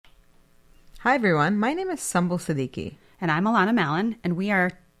Hi, everyone. My name is Sumbul Siddiqui. And I'm Alanna Mallon, and we are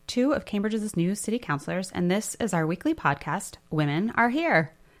two of Cambridge's new city councillors, and this is our weekly podcast, Women Are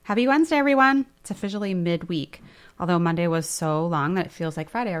Here. Happy Wednesday, everyone. It's officially midweek, although Monday was so long that it feels like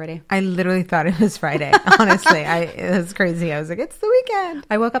Friday already. I literally thought it was Friday, honestly. It was crazy. I was like, it's the weekend.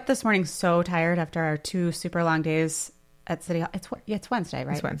 I woke up this morning so tired after our 2 super long days at City Hall. It's Wednesday,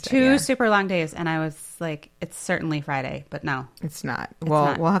 right? It's Wednesday, Two super long days, and I was like, it's certainly Friday, but no. It's not.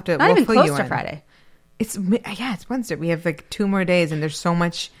 Not. We'll have to... Not we'll even fill close you to in. Friday. It's Wednesday. We have like 2 more days, and there's so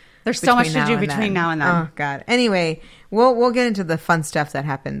much... There's so much to do between now and then. Oh, God. Anyway, we'll get into the fun stuff that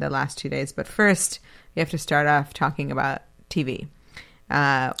happened the last 2 days, but first, we have to start off talking about TV.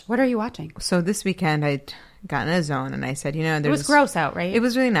 What are you watching? So this weekend, I got in a zone, and I said, it was gross out, right? It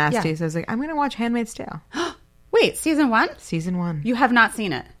was really nasty, Yeah. so I was like, I'm going to watch Handmaid's Tale. Wait, season 1? Season 1. You have not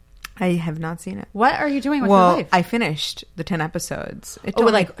seen it. I have not seen it. What are you doing with your life? I finished the 10 episodes.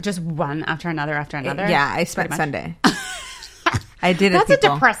 Just one after another after another? Yeah, I spent Sunday. I did it. That's a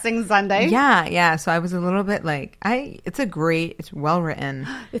depressing Sunday. Yeah. So I was a little bit like, it's well written.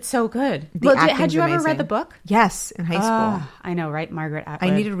 It's so good. Had you ever amazing. read the book? Yes, in high school. I know, right? Margaret Atwood.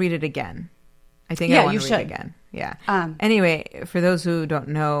 I need to read it again. I think Yeah, I want you to should. read it again. Yeah. Anyway, for those who don't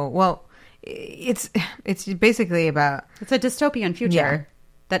know, well, it's basically about... It's a dystopian future. Yeah.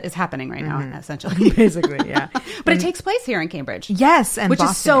 That is happening right now, essentially. Basically, yeah. But it takes place here in Cambridge. Yes, and which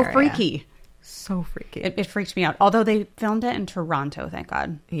Boston is so area. freaky. So freaky. It freaked me out. Although they filmed it in Toronto, thank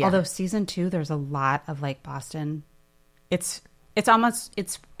God. Yeah. Although season 2, there's a lot of like Boston. It's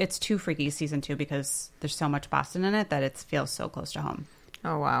too freaky season 2 because there's so much Boston in it that it feels so close to home.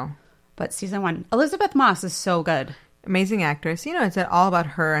 Oh, wow. But season 1, Elizabeth Moss is so good. Amazing actress. It's all about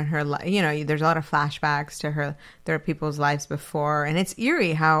her and her life. There's a lot of flashbacks to her, their people's lives before. And it's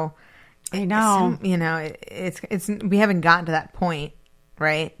eerie how... I know. It's we haven't gotten to that point,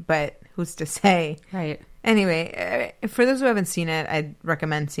 right? But who's to say? Right. Anyway, for those who haven't seen it, I'd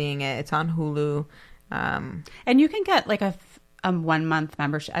recommend seeing it. It's on Hulu. And you can get like a 1-month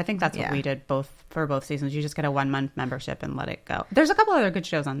membership. I think that's what Yeah. we did for both seasons. You just get a 1-month membership and let it go. There's a couple other good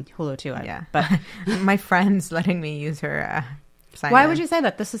shows on Hulu too. Yeah. But my friend's letting me use her sign why in. would you say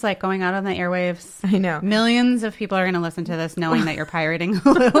that? This is like going out on the airwaves. I know. Millions of people are going to listen to this knowing that you're pirating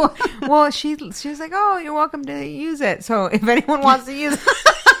Hulu. Well, she was like, oh, you're welcome to use it. So if anyone wants to use it,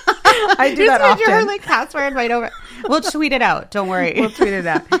 I do that often. Your like password right over. We'll tweet it out. Don't worry. We'll tweet it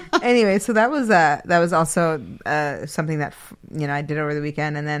out. Anyway, so that was also something that I did over the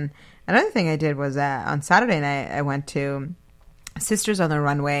weekend, and then another thing I did was on Saturday night I went to Sisters on the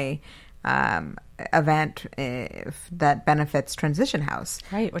Runway event that benefits Transition House,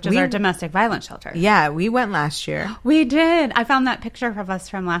 Right, which is our domestic violence shelter. Yeah, we went last year. We did. I found that picture of us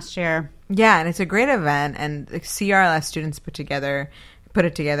from last year. Yeah, and it's a great event, and the CRLS students put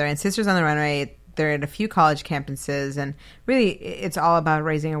it together. And Sisters on the Runway, they're at a few college campuses, and really, it's all about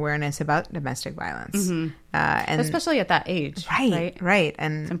raising awareness about domestic violence, and Especially at that age. Right,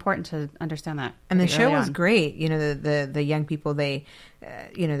 and it's important to understand that. And the show was on. great. The young people, they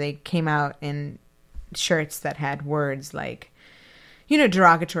came out in shirts that had words like,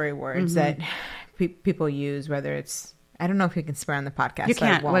 derogatory words that people use, whether it's, I don't know if we can swear on the podcast. You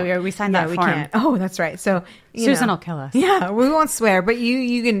can't. We signed that we form. can't. Oh, that's right. So Susan will kill us. Yeah, we won't swear, but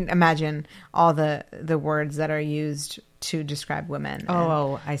you can imagine all the words that are used to describe women.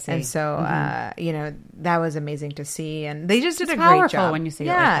 I see. And so, that was amazing to see. And they just did a great powerful job. when you see it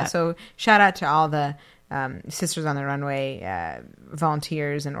like that. So shout out to all the Sisters on the Runway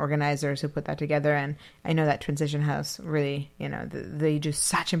volunteers and organizers who put that together. And I know that Transition House really, they do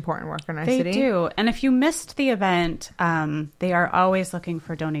such important work in our city. They do. And if you missed the event, they are always looking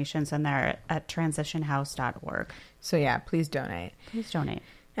for donations, and they're at transitionhouse.org. So yeah, please donate. Please donate.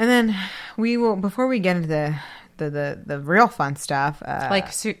 And then we will, before we get into the real fun stuff,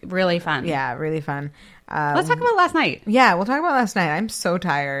 really fun. Yeah, really fun. Let's talk about last night. Yeah, we'll talk about last night. I'm so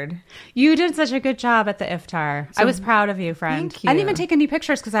tired. You did such a good job at the Iftar. I was proud of you, friend. Thank you. I didn't even take any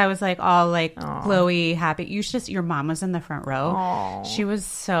pictures because I was like all like glowy, happy. Your mom was in the front row. Aww. She was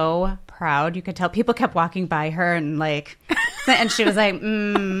so proud. You could tell people kept walking by her and like, and she was like,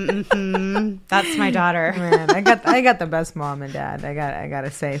 that's my daughter. Man, I got the best mom and dad. I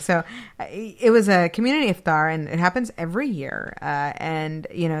gotta say. So it was a community iftar, and it happens every year. And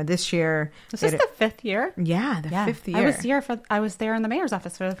this year, this is the 5th year. Yeah, the 5th year. I was there in the mayor's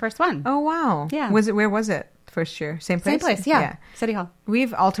office for the first one. Oh wow! Yeah. Where was it? First year, same place. Same place, yeah. City Hall.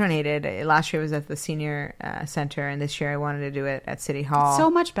 We've alternated. Last year was at the senior center, and this year I wanted to do it at City Hall. So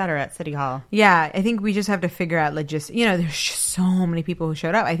much better at City Hall. Yeah, I think we just have to figure out logistics. There's just so many people who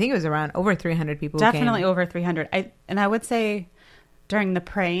showed up. I think it was around over 300 people. Definitely who came. over 300. I would say during the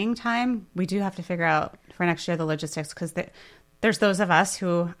praying time, we do have to figure out for next year the logistics, because there's those of us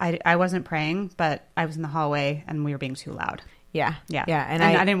who I wasn't praying, but I was in the hallway and we were being too loud. Yeah. And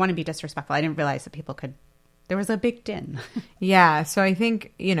I didn't want to be disrespectful. I didn't realize that people could. There was a big din. Yeah. So I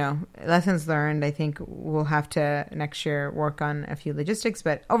think, lessons learned. I think we'll have to next year work on a few logistics.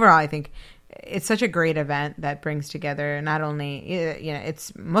 But overall, I think it's such a great event that brings together not only,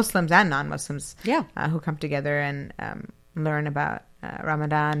 it's Muslims and non-Muslims who come together and learn about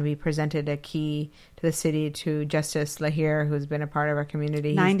Ramadan. We presented a key to the city to Justice Lahir, who's been a part of our community.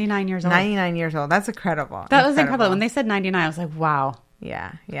 He's 99 years old. 99 years old. That's incredible. That was incredible. When they said 99, I was like, wow.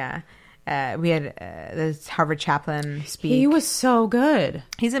 Yeah. We had this Harvard chaplain speak. He was so good.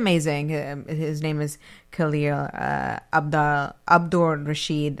 He's amazing. His name is Khalil Abdur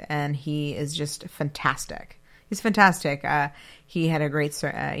Rashid, and he is just fantastic. He's fantastic. He had a great, he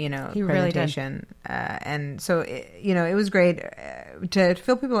presentation. Really did. And so, it was great to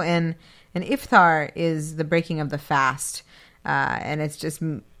fill people in. And Iftar is the breaking of the fast. And it's just,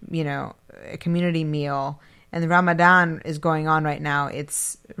 a community meal. And Ramadan is going on right now.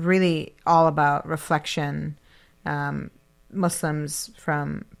 It's really all about reflection. Muslims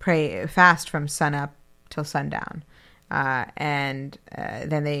fast from sunup till sundown. And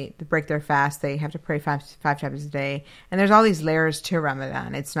then they break their fast. They have to pray five times a day. And there's all these layers to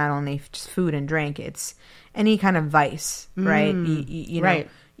Ramadan. It's not only just food and drink. It's any kind of vice, right? Right.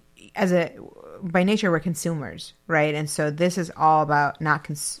 By nature, we're consumers, right? And so this is all about not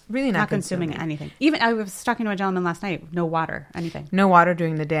consuming anything. Even I was talking to a gentleman last night. No water, anything. No water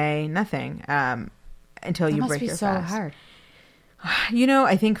during the day, nothing until you break your fast. That must be so hard.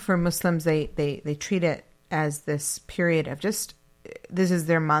 I think for Muslims, they treat it as this period of just, this is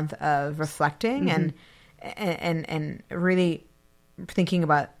their month of reflecting and really thinking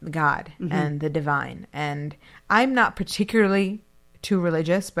about God and the divine. And I'm not particularly too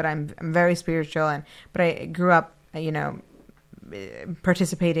religious, but I'm very spiritual, but I grew up,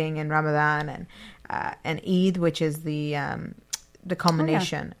 participating in Ramadan and Eid, which is the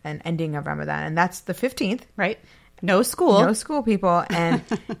culmination and ending of Ramadan, and that's the 15th, right? No school people, and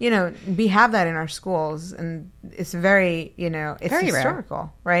we have that in our schools, and it's very it's very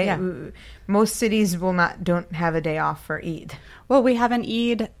historical, rare. Right? Yeah. Most cities don't have a day off for Eid. Well, we have an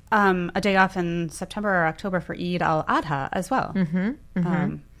Eid, a day off in September or October for Eid al-Adha as well.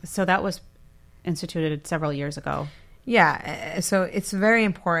 So that was instituted several years ago. Yeah, so it's very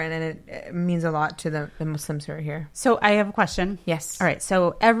important, and it means a lot to the Muslims who are here. So I have a question. Yes. All right.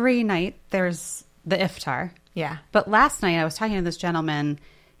 So every night there's the Iftar. Yeah. But last night I was talking to this gentleman,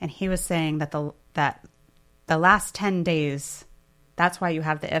 and he was saying that the last 10 days, that's why you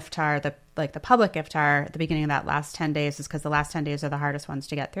have the Iftar, the public Iftar at the beginning of that last 10 days, is because the last 10 days are the hardest ones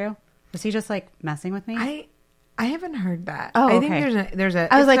to get through. Was he just messing with me? I haven't heard that. Oh, I okay. think there's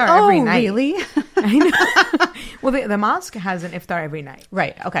a I was Iftar like, oh, every night. Really? I know. Well, the mosque has an Iftar every night.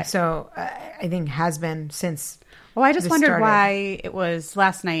 Right. Okay. So I think has been since. Well, I just wondered why it was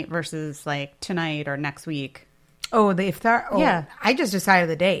last night versus tonight or next week. Oh, the Iftar? Oh, yeah. I just decided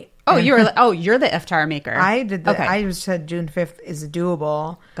the date. Oh, you're the Iftar maker. I did okay. I just said June 5th is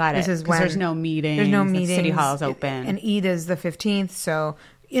doable. Got it. This is when there's no meetings. There's no meetings. City Hall is open. And Eid is the 15th. So,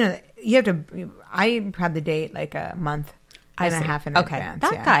 you have to, I had the date a month and a half in advance.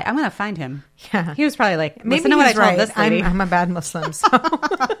 That guy, I'm going to find him. Yeah. He was probably maybe listen to what I told this lady. I'm a bad Muslim. So.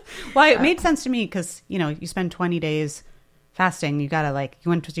 Well, it made sense to me because, you spend 20 days fasting. You got to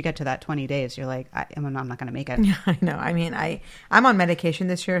once you get to that 20 days, you're like, I'm not going to make it. Yeah, I know. I mean, I'm on medication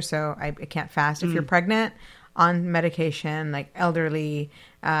this year, so I can't fast. If you're pregnant, on medication, elderly,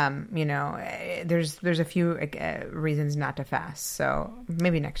 there's a few reasons not to fast. So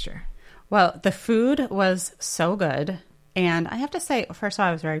maybe next year. Well, the food was so good. And I have to say, first of all,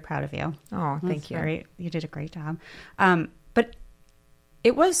 I was very proud of you. Oh, thank you. You did a great job. But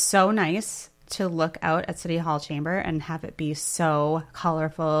it was so nice to look out at City Hall Chamber and have it be so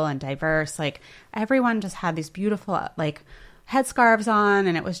colorful and diverse. Everyone just had these beautiful headscarves on,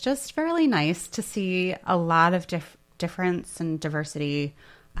 and it was just fairly nice to see a lot of difference and diversity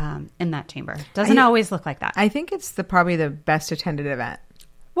in that chamber. Doesn't always look like that. I think it's probably the best attended event.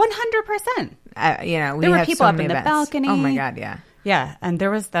 100%. We there were had people so up many in the events. balcony. Oh my God, yeah. Yeah, and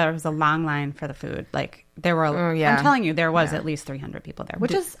there was a long line for the food. There were, I'm telling you, there was at least 300 people there,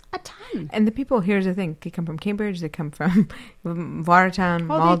 which is a ton. And the people, here's the thing, they come from Cambridge, they come from Watertown,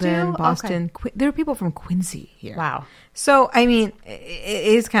 Malden, Boston. Okay. There are people from Quincy here. Wow. So, I mean, it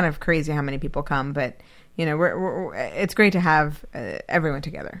is kind of crazy how many people come, but, it's great to have everyone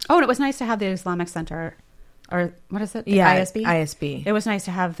together. Oh, and it was nice to have the Islamic Center or what is it? The Yeah, ISB? ISB. It was nice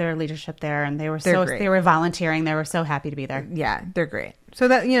to have their leadership there, and They're great. they were volunteering. They were so happy to be there. Yeah, they're great. So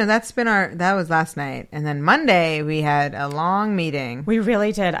that, that was last night. And then Monday we had a long meeting. We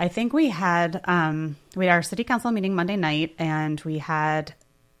really did. I think we had our city council meeting Monday night, and we had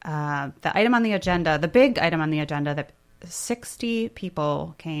the item on the agenda, the big item on the agenda that 60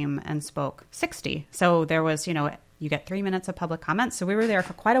 people came and spoke. 60. So there was, you get 3 minutes of public comment. So we were there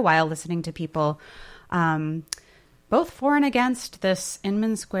for quite a while listening to people, both for and against this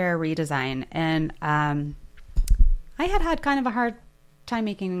Inman Square redesign. And I had kind of a hard time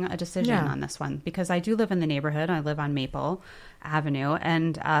making a decision on this one, because I do live in the neighborhood. I live on Maple Avenue,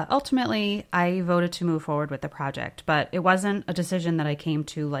 and ultimately I voted to move forward with the project, but it wasn't a decision that I came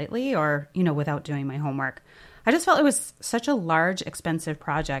to lightly or, without doing my homework. I just felt it was such a large, expensive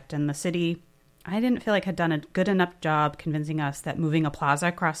project, and the city, I didn't feel like had done a good enough job convincing us that moving a plaza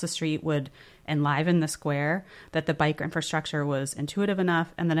across the street would enliven the square, that the bike infrastructure was intuitive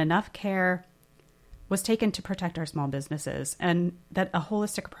enough, and that enough care was taken to protect our small businesses, and that a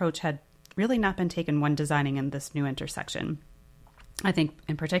holistic approach had really not been taken when designing in this new intersection. I think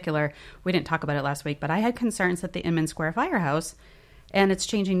in particular, we didn't talk about it last week, but I had concerns that the Inman Square Firehouse and its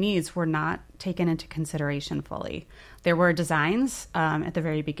changing needs were not taken into consideration fully. There were designs at the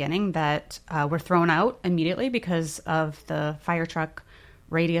very beginning that were thrown out immediately because of the fire truck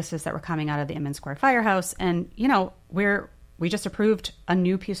radiuses that were coming out of the Inman Square Firehouse. And, we just approved a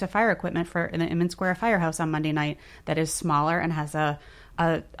new piece of fire equipment for the Inman Square Firehouse on Monday night that is smaller and has a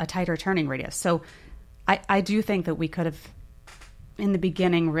tighter turning radius. So I do think that we could have, in the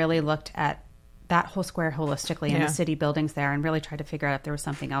beginning, really looked at that whole square holistically and the city buildings there, and really tried to figure out if there was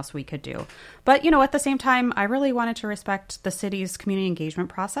something else we could do. But, at the same time, I really wanted to respect the city's community engagement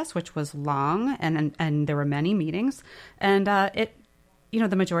process, which was long, and there were many meetings. And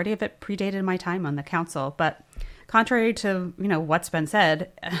the majority of it predated my time on the council. But contrary to, what's been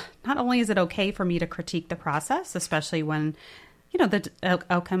said, not only is it okay for me to critique the process, especially when, the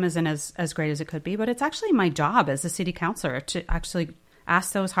outcome isn't as great as it could be, but it's actually my job as a city councilor to actually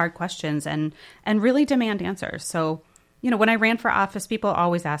ask those hard questions and really demand answers. So, when I ran for office, people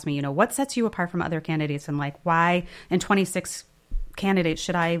always ask me, what sets you apart from other candidates, and why in 26 candidates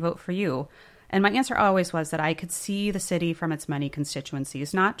should I vote for you? And my answer always was that I could see the city from its many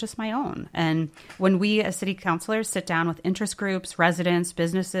constituencies, not just my own. And when we as city councilors sit down with interest groups, residents,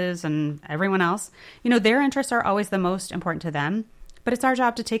 businesses, and everyone else, their interests are always the most important to them. But it's our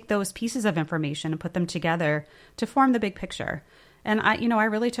job to take those pieces of information and put them together to form the big picture. And I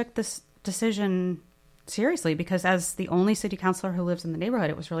really took this decision seriously, because as the only city councilor who lives in the neighborhood,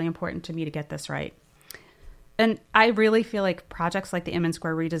 it was really important to me to get this right. And I really feel like projects like the Inman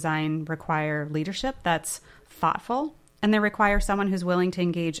Square redesign require leadership that's thoughtful, and they require someone who's willing to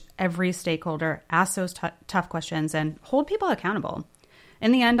engage every stakeholder, ask those tough questions, and hold people accountable.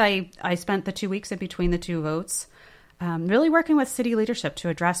 In the end, I spent the 2 weeks in between the two votes really working with city leadership to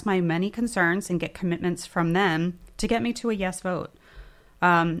address my many concerns and get commitments from them to get me to a yes vote.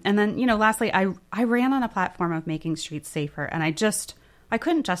 And then, lastly, I ran on a platform of making streets safer, and I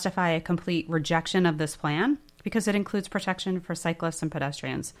couldn't justify a complete rejection of this plan because it includes protection for cyclists and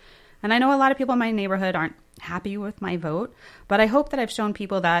pedestrians. And I know a lot of people in my neighborhood aren't happy with my vote, but I hope that I've shown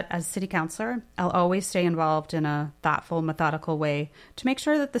people that as city councilor, I'll always stay involved in a thoughtful, methodical way to make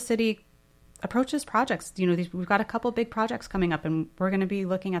sure that the city approaches projects. We've got a couple big projects coming up, and we're going to be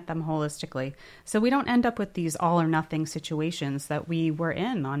looking at them holistically. So we don't end up with these all or nothing situations that we were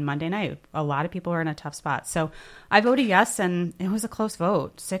in on Monday night. A lot of people are in a tough spot. So I voted yes, and it was a close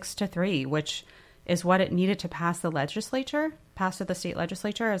vote, 6-3, which is what it needed to pass to the state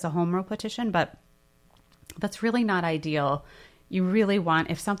legislature as a home rule petition. But that's really not ideal. You really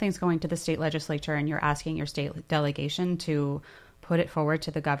want, if something's going to the state legislature and you're asking your state delegation to put it forward to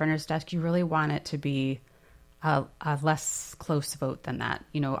the governor's desk, you really want it to be a less close vote than that.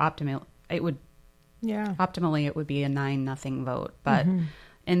 Optimally, it would be a 9-0 vote. But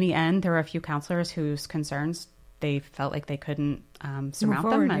in the end, there were a few councilors whose concerns, they felt like they couldn't surmount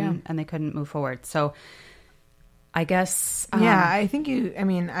them, and they couldn't move forward. So I guess... I think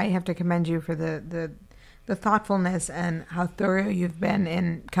I have to commend you for the thoughtfulness and how thorough you've been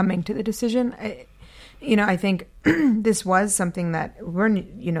in coming to the decision. I think this was something that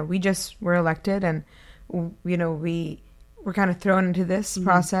we just were elected, and, we were kind of thrown into this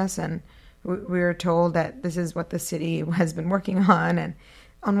process, and we were told that this is what the city has been working on. And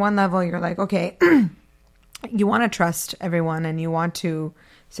on one level, you're like, okay, you want to trust everyone, and you want to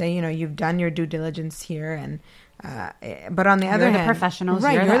say, you've done your due diligence here, and But on the other hand, professionals,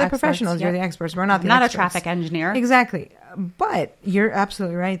 right? You're the experts. professionals. Yep. You're the experts. We're not the not experts. a traffic engineer. Exactly. But you're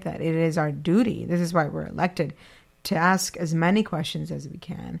absolutely right that it is our duty. This is why we're elected, to ask as many questions as we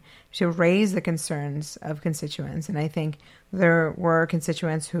can, to raise the concerns of constituents. And I think there were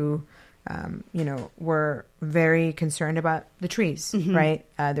constituents who, were very concerned about the trees, right?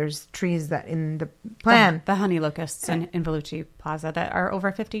 There's trees that in the plan. The honey locusts in Vellucci Plaza that are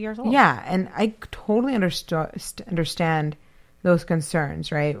over 50 years old. Yeah, and I totally understand those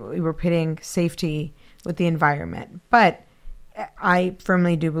concerns, right? We were pitting safety with the environment. But I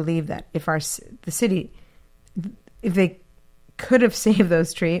firmly do believe that if the city, if they could have saved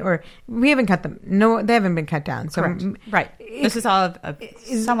those trees, or we haven't cut them. No, they haven't been cut down. So right. This is all a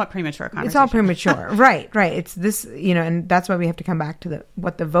somewhat premature conversation. It's all premature. Right. It's this, and that's why we have to come back to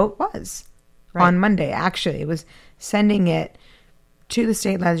what the vote was on Monday. Actually, it was sending it to the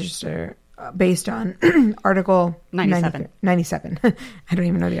state legislature based on Article 97. I don't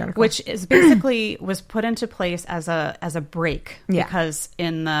even know the article. Which is basically was put into place as a break because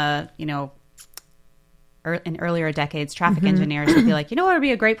in the, in earlier decades, traffic engineers would be like, what would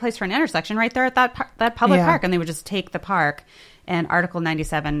be a great place for an intersection right there at that public park, and they would just take the park. And Article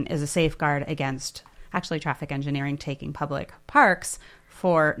 97 is a safeguard against actually traffic engineering taking public parks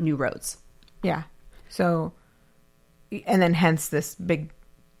for new roads. Yeah. So, and then hence this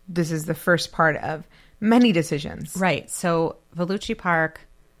is the first part of many decisions. Right. So Vellucci Park,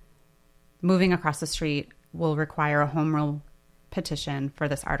 moving across the street, will require a home rule petition for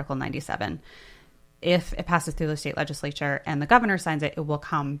this Article 97. If it passes through the state legislature and the governor signs it, it will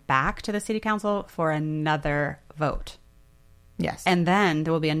come back to the city council for another vote. Yes. And then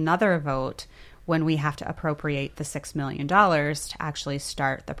there will be another vote when we have to appropriate the $6 million to actually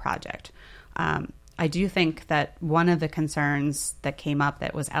start the project. I do think that one of the concerns that came up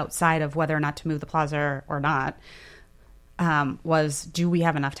that was outside of whether or not to move the plaza or not was, do we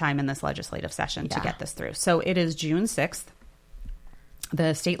have enough time in this legislative session to get this through? So it is June 6th.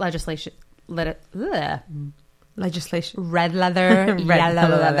 The state legislation... Legislation. Red leather,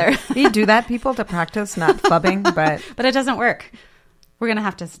 yellow leather. You do that, people, to practice, not flubbing, but it doesn't work. We're going to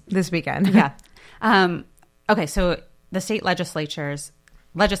have to... This weekend. Yeah. Okay, so the state legislature's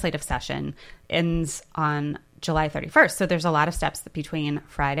legislative session ends on July 31st. So there's a lot of steps between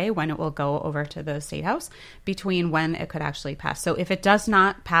Friday, when it will go over to the State House, between when it could actually pass. So if it does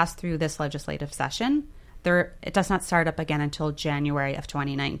not pass through this legislative session, it does not start up again until January of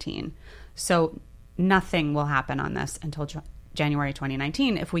 2019. So nothing will happen on this until January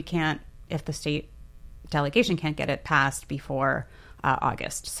 2019 if the state delegation can't get it passed before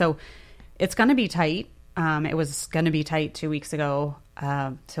August. So it's going to be tight. It was going to be tight 2 weeks ago.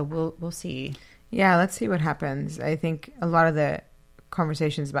 So we'll see. Yeah, let's see what happens. I think a lot of the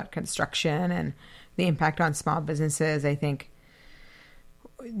conversations about construction and the impact on small businesses, I think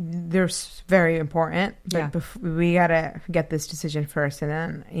they're very important, but we got to get this decision first. And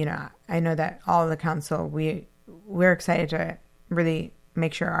then, I know that all of the council, we're excited to really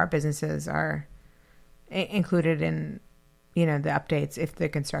make sure our businesses are included in, the updates if the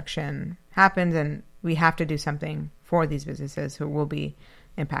construction happens, and we have to do something for these businesses who will be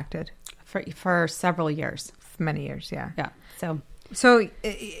impacted for several years, many years. Yeah. Yeah. So,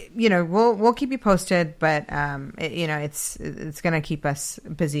 we'll keep you posted, but, it's going to keep us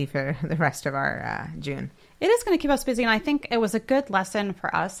busy for the rest of our June. It is going to keep us busy. And I think it was a good lesson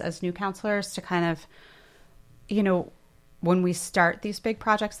for us as new councillors to kind of, when we start these big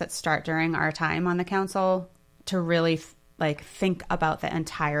projects that start during our time on the council, to really think about the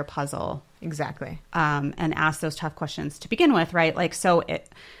entire puzzle. Exactly. And ask those tough questions to begin with, right?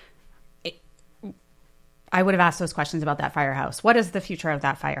 I would have asked those questions about that firehouse. What is the future of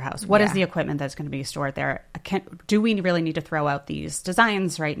that firehouse? What is the equipment that's going to be stored there? Do we really need to throw out these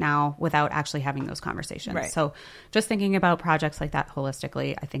designs right now without actually having those conversations? Right. So just thinking about projects like that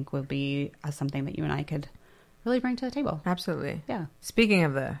holistically, I think will be something that you and I could really bring to the table. Absolutely. Yeah. Speaking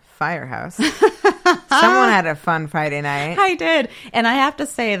of the firehouse, someone had a fun Friday night. I did. And I have to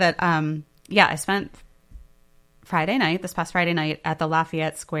say that, I spent this past Friday night at the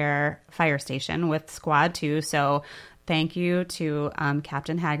Lafayette Square fire station with Squad 2. So thank you to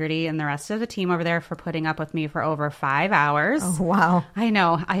Captain Haggerty and the rest of the team over there for putting up with me for over 5 hours. Oh, wow. I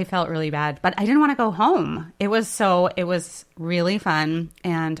know. I felt really bad, but I didn't want to go home. It was really fun.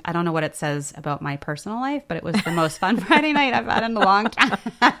 And I don't know what it says about my personal life, but it was the most fun Friday night I've had in a long time.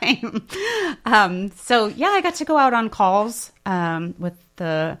 I got to go out on calls with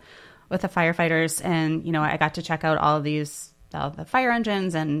the firefighters, and I got to check out all of the fire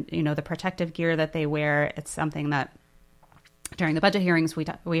engines and the protective gear that they wear. It's something that during the budget hearings,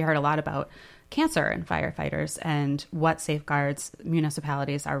 we heard a lot about cancer in firefighters and what safeguards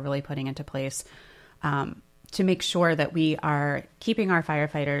municipalities are really putting into place to make sure that we are keeping our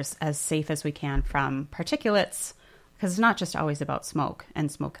firefighters as safe as we can from particulates, because it's not just always about smoke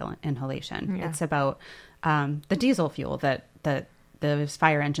and smoke inhalation. Yeah. It's about the diesel fuel that those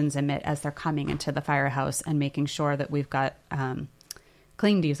fire engines emit as they're coming into the firehouse, and making sure that we've got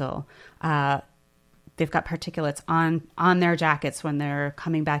clean diesel. They've got particulates on their jackets when they're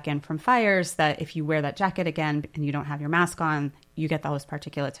coming back in from fires, that if you wear that jacket again and you don't have your mask on, you get those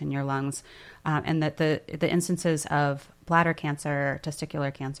particulates in your lungs. And that the instances of bladder cancer,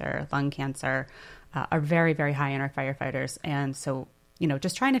 testicular cancer, lung cancer are very, very high in our firefighters. And so,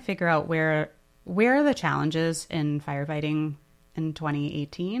 just trying to figure out where are the challenges in firefighting in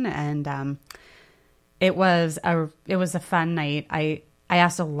 2018. And it was a fun night. I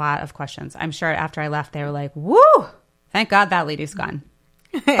asked a lot of questions. I'm sure after I left, they were like, woo, thank God that lady's gone.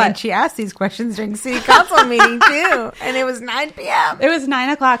 And she asked these questions during city council meeting too. And it was 9 p.m. It was 9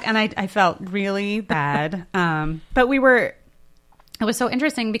 o'clock, and I felt really bad. But it was so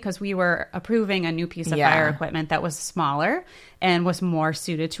interesting because we were approving a new piece of fire equipment that was smaller and was more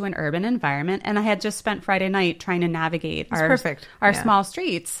suited to an urban environment. And I had just spent Friday night trying to navigate our small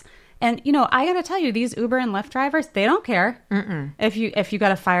streets. And, I got to tell you, these Uber and Lyft drivers, they don't care. If you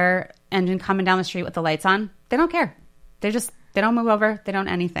got a fire engine coming down the street with the lights on, they don't care. They don't move over. They don't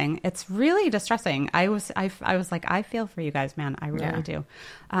anything. It's really distressing. I was like, I feel for you guys, man. I really do.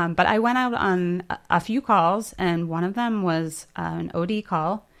 But I went out on a few calls, and one of them was an OD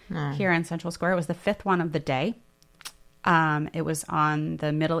call here in Central Square. It was the 5th one of the day. It was on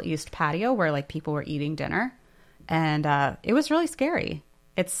the Middle East patio where people were eating dinner, and it was really scary.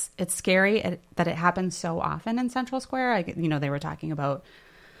 It's scary that it happens so often in Central Square. They were talking about,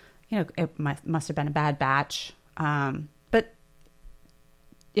 it must have been a bad batch. But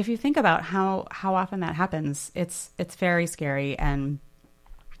if you think about how often that happens, it's very scary. And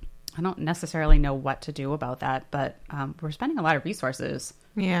I don't necessarily know what to do about that, but we're spending a lot of resources.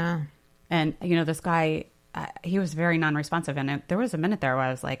 Yeah. And, this guy, he was very non-responsive. And there was a minute there where I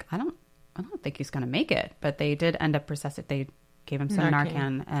was like, I don't think he's going to make it. But they did end up they gave him some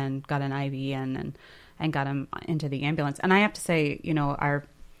Narcan and got an IV in and got him into the ambulance. And I have to say, our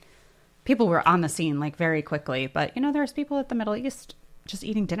people were on the scene very quickly, but there's people at the Middle East just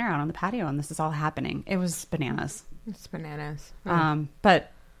eating dinner out on the patio, and this is all happening. It was bananas. It's bananas.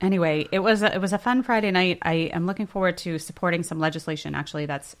 But anyway, it was a fun Friday night. I am looking forward to supporting some legislation actually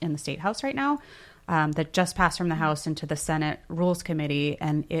that's in the State House right now. That just passed from the House into the Senate Rules Committee,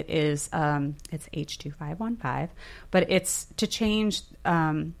 and it is it's H2515, but it's to change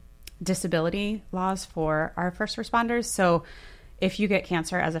disability laws for our first responders. So if you get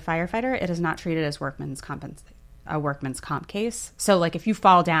cancer as a firefighter, it is not treated as a workman's comp case. So if you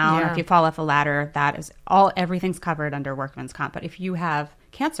fall down, or if you fall off a ladder, that is everything's covered under workman's comp. But if you have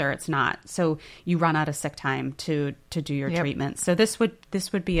cancer, it's not. So you run out of sick time to do your treatment. So this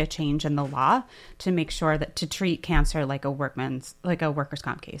would be a change in the law to make sure that to treat cancer like a workers'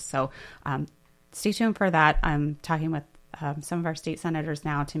 comp case. So stay tuned for that. I'm talking with some of our state senators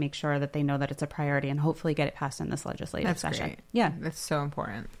now to make sure that they know that it's a priority and hopefully get it passed in this legislative session. Great. Yeah, that's so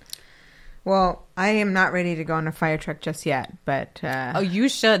important. Well, I am not ready to go on a fire truck just yet, but you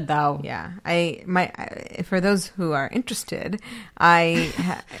should though. Yeah, for those who are interested, I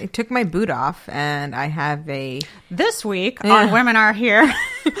took my boot off, and I have this week on Women Are Here,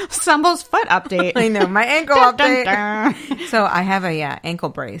 Sumbul's foot update. I know, my ankle update. So I have a ankle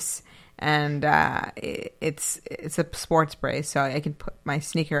brace. And it's a sports brace, so I can put my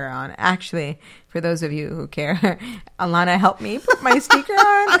sneaker on. Actually, for those of you who care, Alanna helped me put my sneaker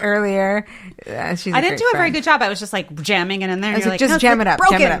on earlier. I didn't do a very good job. I was just jamming it in there. I was like, just jam it up.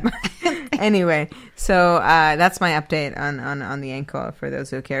 Anyway, so that's my update on the ankle for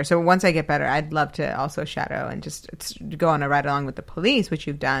those who care. So once I get better, I'd love to also shadow and just go on a ride along with the police, which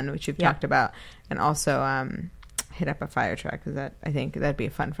you've done, which you've talked about, and also hit up a fire truck, because I think that'd be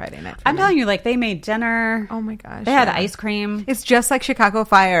a fun Friday night. I'm telling you, they made dinner. Oh my gosh, they had ice cream. It's just like Chicago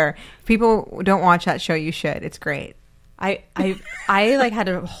Fire. If people don't watch that show, you should. It's great. I had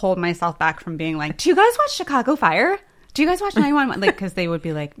to hold myself back from being like, do you guys watch Chicago Fire? Do you guys watch 911? Because they would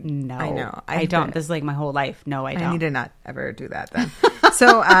be like, no, I know, I don't. This is my whole life. No, I don't. I need to not ever do that then.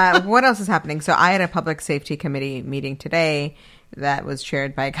 So what else is happening? So I had a public safety committee meeting today that was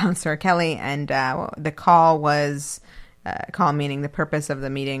chaired by Councillor Kelly, and the call meaning the purpose of the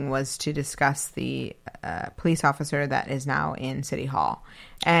meeting was to discuss the police officer that is now in City Hall,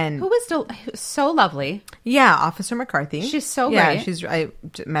 and who was still so lovely. Yeah, Officer McCarthy. She's so great. I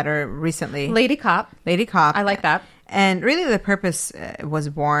met her recently. Lady Cop. I like that. And really the purpose was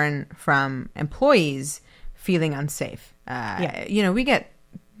born from employees feeling unsafe. We get,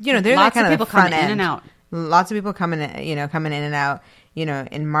 they're lots kind of people the front coming end. in and out. Lots of people coming in and out.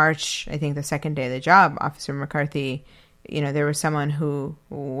 In March, I think the second day of the job, Officer McCarthy, there was someone who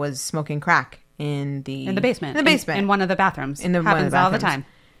was smoking crack in the basement. In one of the bathrooms. Happens all the time.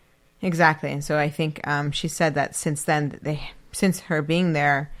 Exactly. And so I think she said that since then, since her being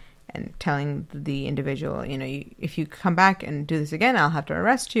there and telling the individual, if you come back and do this again, I'll have to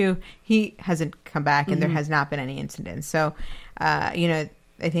arrest you. He hasn't come back, and there has not been any incidents. So,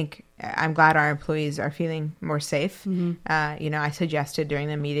 I think I'm glad our employees are feeling more safe. I suggested during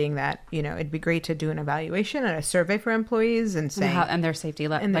the meeting that, it'd be great to do an evaluation and a survey for employees and say... And their safety,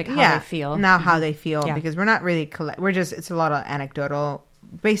 how they feel. Now how they feel, because we're not really... it's a lot of anecdotal.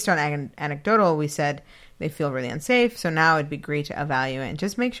 Based on anecdotal, we said they feel really unsafe. So now it'd be great to evaluate and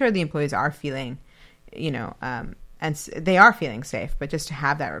just make sure the employees are feeling, and they are feeling safe, but just to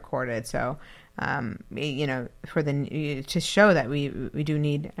have that recorded. So... to show that we do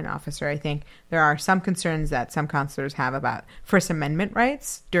need an officer. I think there are some concerns that some councillors have about First Amendment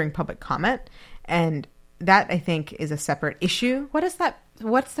rights during public comment, and that I think is a separate issue. What is that?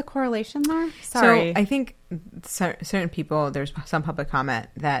 What's the correlation there? Sorry. So I think certain people, there's some public comment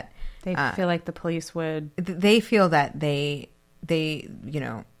that they feel like the police would. They feel that they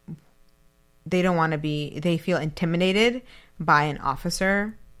don't want to be. They feel intimidated by an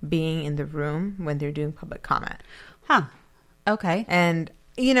officer being in the room when they're doing public comment. Huh. Okay. And,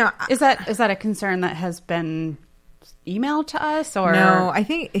 is that a concern that has been emailed to us, or no? I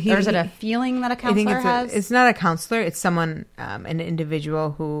think or is it a feeling that a counselor has? It's not a counselor. It's someone, an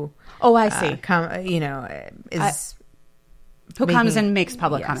individual who. Oh, I see. Who comes and makes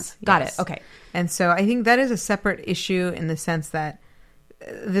public comments. Got it. Okay. And so I think that is a separate issue in the sense that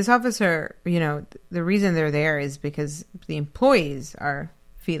this officer, the reason they're there is because the employees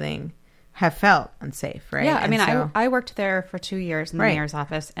have felt unsafe, right? Yeah, I mean, I worked there for 2 years in the mayor's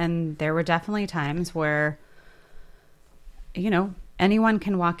office, and there were definitely times where, anyone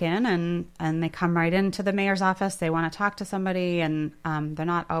can walk in and they come right into the mayor's office. They want to talk to somebody, and they're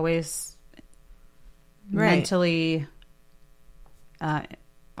not always mentally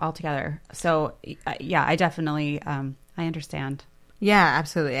all together. So, I definitely, I understand. Yeah,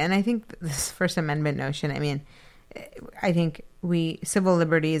 absolutely. And I think this First Amendment notion, I mean, I think civil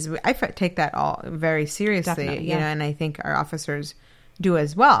liberties, I take that all very seriously, and I think our officers do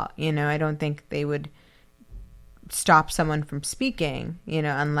as well. I don't think they would stop someone from speaking,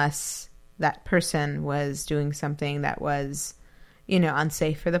 unless that person was doing something that was,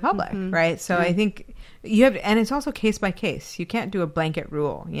 unsafe for the public, right? So I think you have, and it's also case by case. You can't do a blanket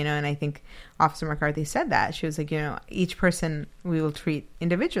rule, and I think Officer McCarthy said that. She was like, each person we will treat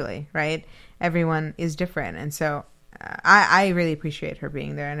individually, right? Everyone is different. And so I really appreciate her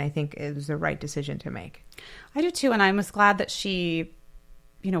being there, and I think it was the right decision to make. I do too, and I was glad that she,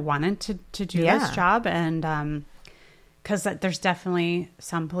 wanted to do this job, and because there's definitely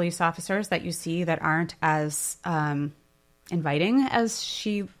some police officers that you see that aren't as inviting as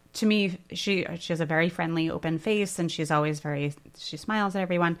she. To me, she has a very friendly, open face, and she's always she smiles at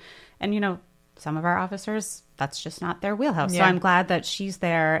everyone, and some of our officers, that's just not their wheelhouse. So I'm glad that she's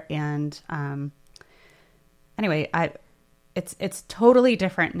there, and anyway, it's totally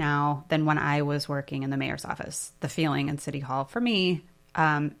different now than when I was working in the mayor's office. The feeling in City Hall for me,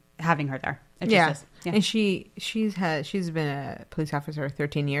 having her there. It just is. Yeah. And she's been a police officer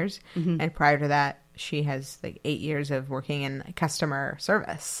 13 years, and prior to that, she has 8 years of working in customer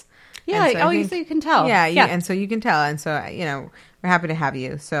service. Yeah, so you can tell. Yeah, and so you can tell, and so we're happy to have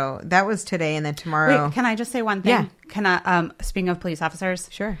you. So that was today, and then tomorrow. Wait, can I just say one thing? Yeah. Can I? Speaking of police officers,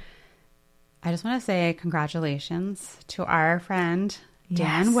 sure. I just want to say congratulations to our friend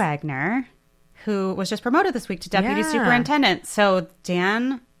Dan Wagner, who was just promoted this week to deputy superintendent. So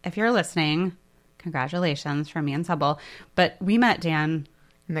Dan, if you're listening, congratulations from me and Sumbul. But we met Dan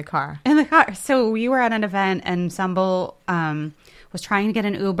in the car. So we were at an event, and Sumbul was trying to get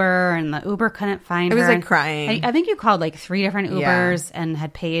an Uber, and the Uber couldn't find her. It was crying. I think you called 3 different Ubers and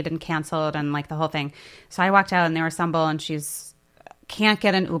had paid and canceled and the whole thing. So I walked out, and there was Sumbul, and she's can't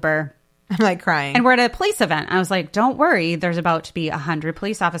get an Uber. I'm crying. And we're at a police event. I was like, don't worry. There's about to be 100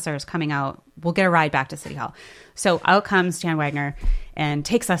 police officers coming out. We'll get a ride back to City Hall. So out comes Dan Wagner and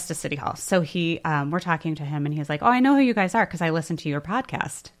takes us to City Hall. So we're talking to him, and he's like, oh, I know who you guys are because I listened to your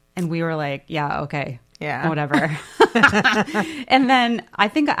podcast. And we were like, yeah, okay. Yeah. Whatever. And then I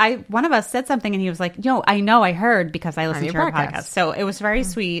think one of us said something and he was like, I know I heard because I listened to your podcast. So it was very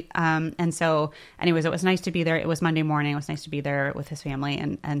sweet. And so anyways, it was nice to be there. It was Monday morning. It was nice to be there with his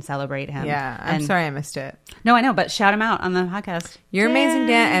family and celebrate him. Yeah. I'm sorry I missed it. No, I know, but shout him out on the podcast. You're amazing,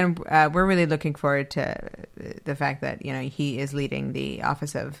 Dan. And we're really looking forward to the fact that, he is leading the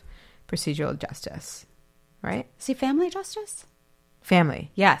Office of Procedural Justice, right? Is he family justice?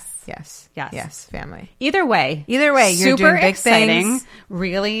 Family. Yes. Family. Either way, you're super doing big exciting. things.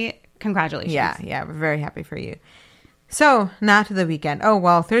 Really, congratulations. Yeah. We're very happy for you. So now to the weekend. Oh,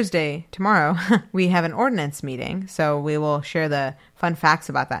 well, Thursday, tomorrow, we have an ordinance meeting. So we will share the fun facts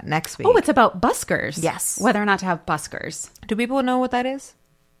about that next week. Oh, it's about buskers. Yes. Whether or not to have buskers. Do people know what that is?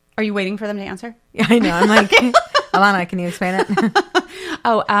 Are you waiting for them to answer? Yeah, I know. I'm like, Alanna, can you explain it?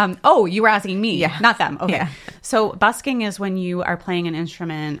 You were asking me, not them. Okay. Yeah. So busking is when you are playing an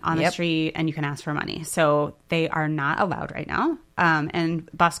instrument on the street and you can ask for money. So they are not allowed right now. And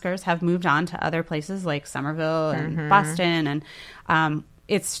buskers have moved on to other places like Somerville and Boston. And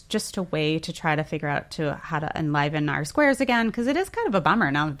it's just a way to try to figure out how to enliven our squares again, because it is kind of a bummer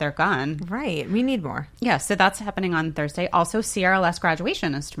now that they're gone. Right. We need more. Yeah. So that's happening on Thursday. Also, CRLS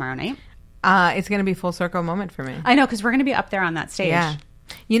graduation is tomorrow night. It's going to be full circle moment for me. I know, because we're going to be up there on that stage. Yeah.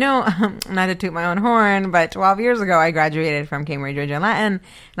 Not to toot my own horn, but 12 years ago, I graduated from Cambridge, Georgia Latin,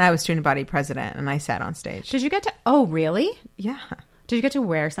 and I was student body president, and I sat on stage. Did you get to... Oh, really? Yeah. Did you get to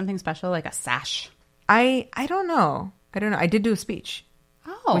wear something special, like a sash? I don't know. I did do a speech.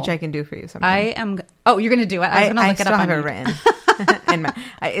 Oh. Which I can do for you sometime. Oh, you're going to do it? I was going to look it up. I still have it written.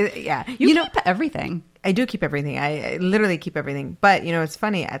 You keep everything. I do keep everything. I literally keep everything. But, it's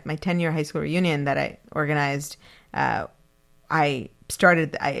funny. At my 10-year high school reunion that I organized, I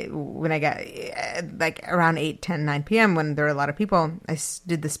started, when I got like around 8, 10, 9 p.m. when there were a lot of people, I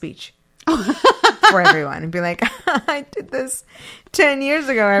did the speech for everyone and be like, I did this 10 years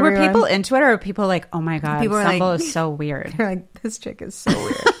ago, everyone. Were people into it, or were people like, oh my God, Sumbul is so weird? They're like, this chick is so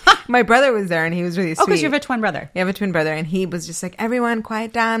weird. My brother was there and he was really sweet. Oh, because you have a twin brother. You have a twin brother, and he was just like, everyone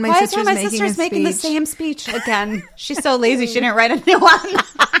quiet down. My sister's making the same speech again. She's so lazy she didn't write a new one.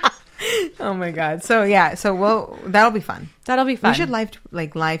 Oh my God. So yeah, that'll be fun. That'll be fun. We should live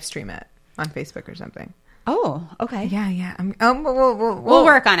stream it on Facebook or something. Oh, okay. Yeah. We'll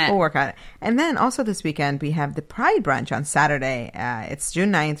work on it. We'll work on it. And then also this weekend, we have the Pride Brunch on Saturday. It's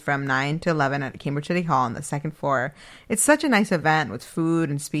June 9th from 9 to 11 at Cambridge City Hall on the second floor. It's such a nice event with food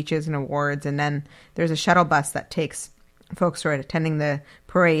and speeches and awards. And then there's a shuttle bus that takes folks who are attending the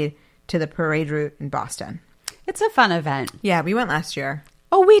parade to the parade route in Boston. It's a fun event. Yeah, we went last year.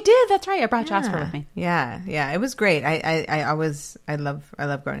 Oh, we did. That's right. I brought Jasper with me. Yeah. It was great. I love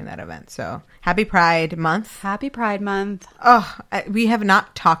going to that event. So happy Pride Month. Happy Pride Month. Oh, we have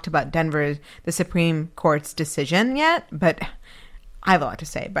not talked about the Supreme Court's decision yet, but I have a lot to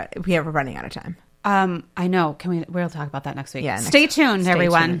say, but we are running out of time. I know. We'll talk about that next week. Yeah. Stay tuned,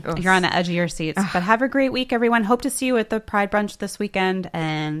 everyone. You're on the edge of your seats, but have a great week, everyone. Hope to see you at the Pride Brunch this weekend.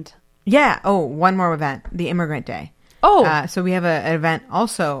 And yeah. Oh, one more event, the Immigrant Day. Oh, so we have an event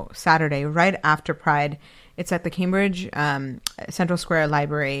also Saturday right after Pride. It's at the Cambridge Central Square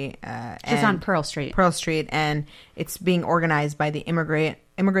Library. It's on Pearl Street. And it's being organized by the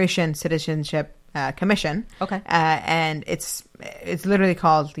Immigration Citizenship Commission. Okay. And it's literally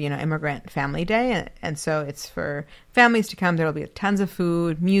called Immigrant Family Day, and so it's for families to come. There will be tons of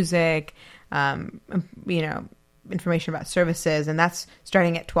food, music, information about services, and that's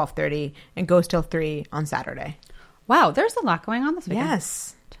starting at 12:30 and goes till 3 on Saturday. Wow, there's a lot going on this weekend.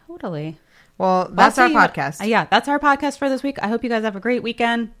 Yes. Totally. Well, that's our podcast. Yeah, that's our podcast for this week. I hope you guys have a great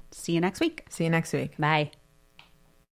weekend. See you next week. See you next week. Bye.